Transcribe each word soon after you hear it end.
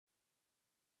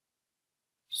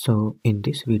So in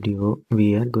this video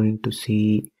we are going to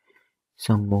see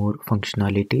some more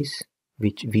functionalities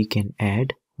which we can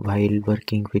add while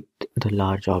working with the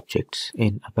large objects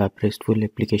in ABAP Restful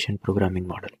Application Programming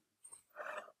Model.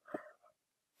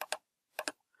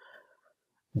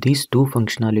 These two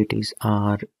functionalities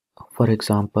are, for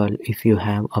example, if you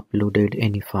have uploaded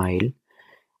any file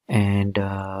and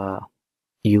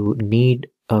you need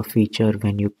a feature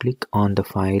when you click on the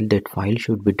file, that file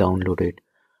should be downloaded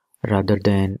rather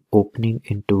than opening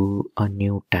into a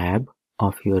new tab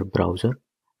of your browser.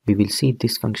 We will see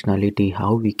this functionality,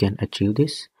 how we can achieve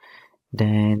this.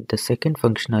 Then the second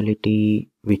functionality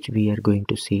which we are going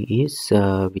to see is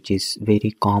which is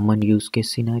very common use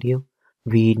case scenario.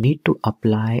 We need to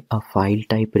apply a file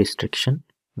type restriction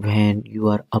when you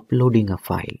are uploading a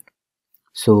file.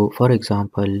 So for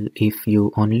example, if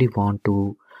you only want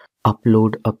to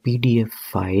upload a PDF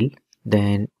file,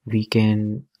 then we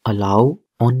can allow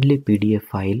only PDF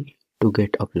file to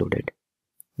get uploaded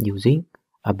using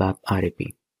ABAP Rap.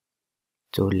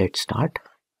 So let's start.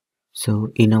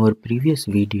 So in our previous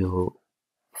video,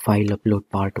 file upload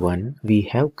part 1, we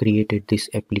have created this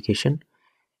application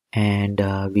and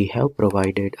we have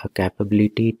provided a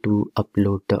capability to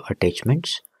upload the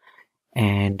attachments,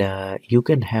 and you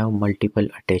can have multiple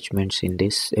attachments in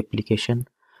this application.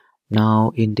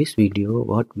 Now in this video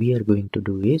what we are going to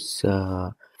do is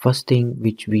first thing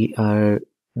which we are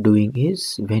doing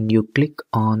is when you click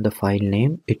on the file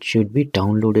name, it should be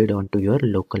downloaded onto your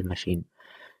local machine.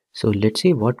 So let's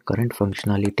see what current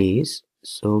functionality is.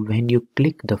 So when you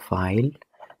click the file,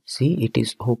 see it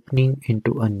is opening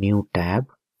into a new tab,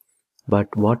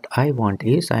 but what I want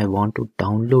is I want to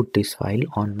download this file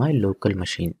on my local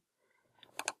machine.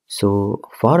 So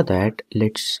for that,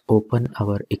 let's open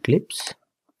our Eclipse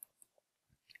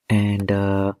and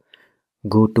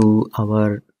go to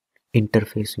our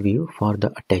interface view for the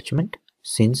attachment.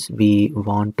 Since we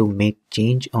want to make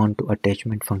change onto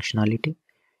attachment functionality,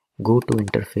 go to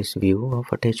interface view of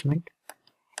attachment,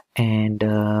 and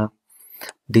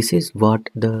this is what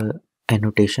the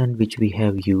annotation which we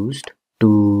have used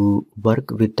to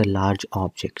work with the large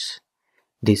objects.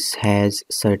 This has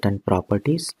certain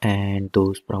properties and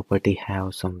those properties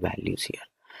have some values here.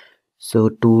 So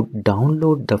to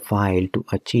download the file to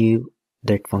achieve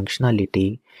that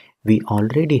functionality, we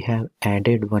already have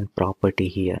added one property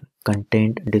here,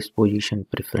 content disposition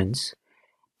preference,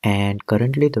 and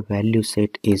currently the value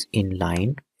set is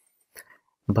inline.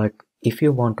 But if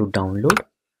you want to download,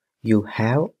 you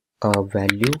have a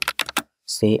value,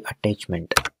 say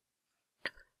attachment.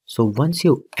 So once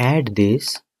you add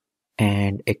this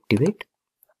and activate,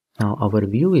 now our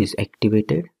view is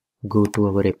activated. Go to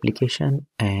our application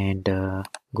and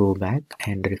go back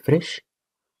and refresh.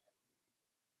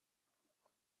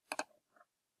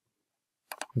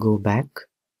 Go back.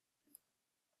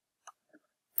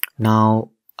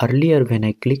 Now earlier when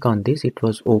I click on this, it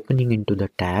was opening into the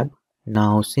tab.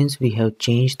 Now since we have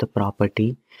changed the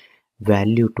property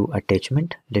value to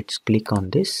attachment, let's click on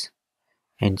this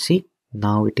and see,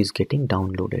 now it is getting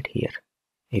downloaded here.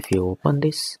 If you open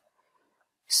this,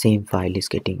 same file is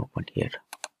getting opened here.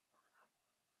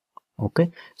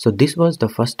 Okay, so this was the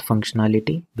first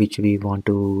functionality which we want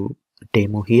to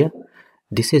demo here.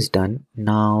 This is done.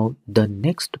 Now the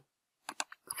next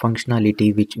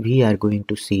functionality which we are going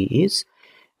to see is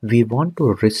we want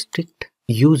to restrict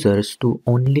users to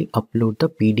only upload the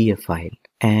PDF file,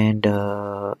 and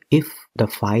if the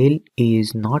file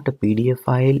is not a PDF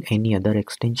file, any other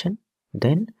extension,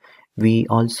 then we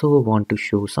also want to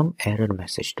show some error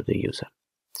message to the user.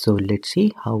 So let's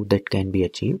see how that can be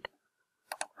achieved.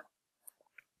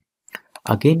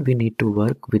 Again, we need to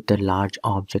work with the large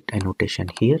object annotation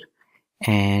here,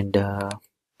 and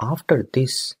after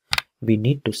this we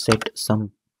need to set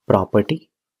some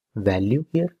property value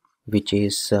here, which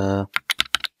is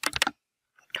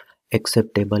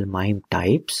acceptable MIME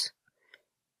types,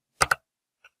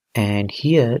 and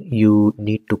here you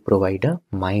need to provide a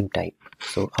MIME type.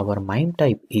 So our MIME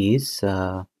type is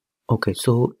okay,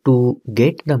 so to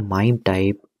get the MIME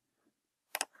type,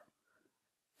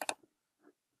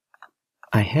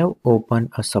 I have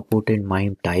opened a supported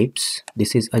MIME types.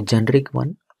 This is a generic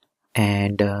one,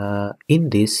 and in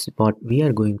this what we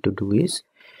are going to do is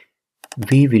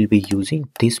we will be using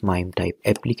this MIME type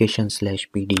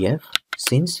application/PDF,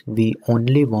 since we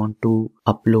only want to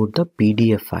upload the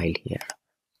PDF file here.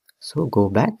 So go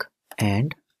back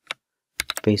and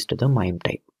paste the MIME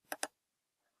type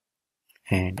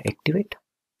and activate.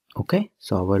 Okay,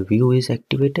 so our view is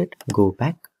activated. Go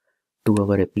back to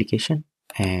our application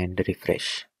and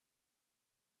refresh.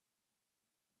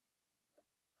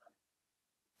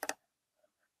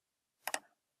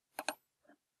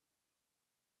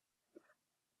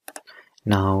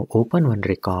 Now open one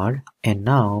record and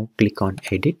now click on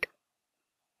edit.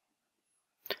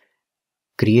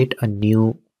 Create a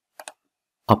new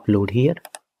upload here.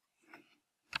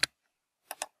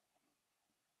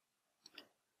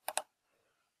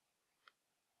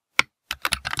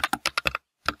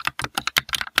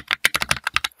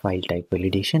 File type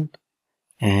validation,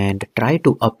 and try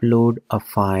to upload a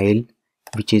file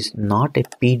which is not a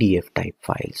PDF type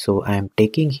file. So I am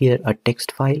taking here a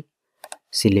text file.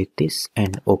 Select this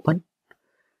and open.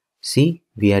 See,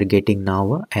 we are getting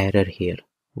now an error here.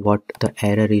 What the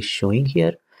error is showing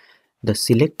here? The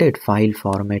selected file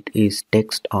format is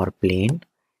text or plain,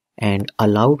 and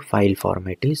allowed file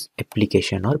format is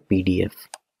application or PDF.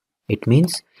 It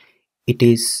means it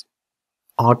is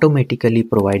automatically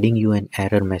providing you an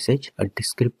error message, a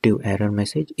descriptive error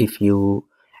message, if you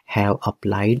have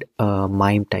applied a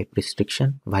MIME type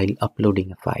restriction while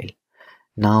uploading a file.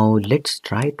 Now let's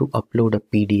try to upload a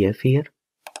PDF here.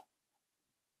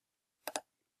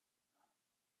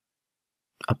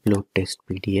 Upload test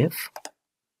PDF.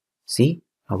 See,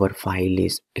 our file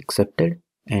is accepted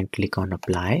and click on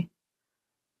apply.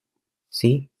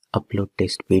 See, upload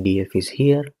test PDF is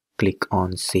here. Click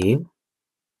on save.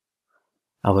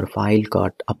 Our file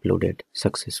got uploaded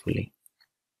successfully.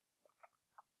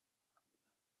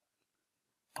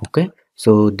 Okay,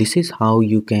 so this is how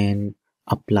you can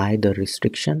apply the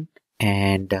restriction,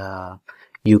 and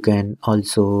you can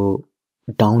also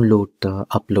download the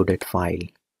uploaded file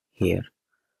here.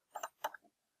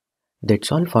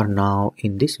 That's all for now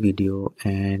in this video,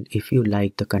 and if you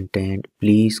like the content,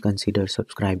 please consider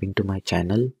subscribing to my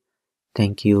channel.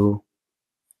 Thank you.